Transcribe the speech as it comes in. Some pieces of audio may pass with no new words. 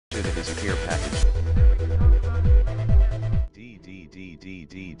this care package.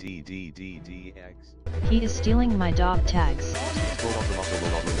 DDDDDDDDDX. He is stealing my dog tags.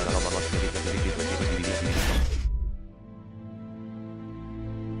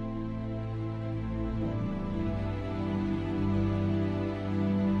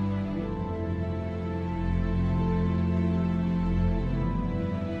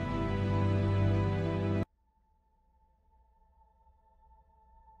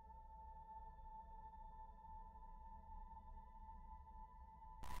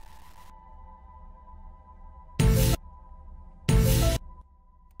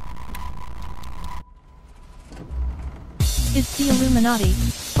 It's the Illuminati.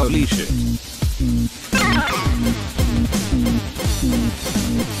 Holy shit.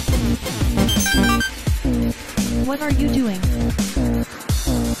 What are you doing?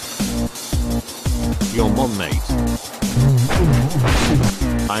 Your mom, mate.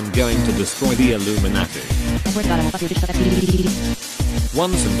 I'm going to destroy the Illuminati.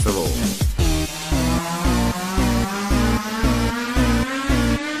 Once and for all.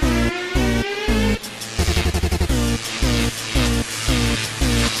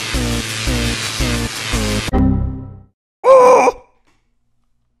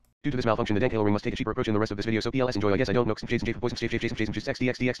 Due to this malfunction, the Dank ring must take a cheaper approach in the rest of this video, so PLS enjoy. I guess I don't know. Jason J for Poison, Jason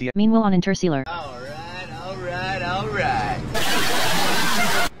xdxdxdxd. Meanwhile on Interstellar. Alright.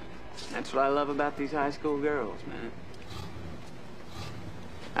 That's what I love about these high school girls, man.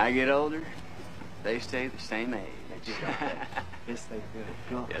 I get older, they stay the same age. Yes, they do.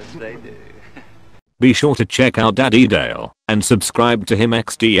 Yes, they do. Be sure to check out Daddy Dale and subscribe to him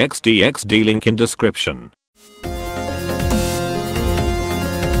xdxdxd link in description.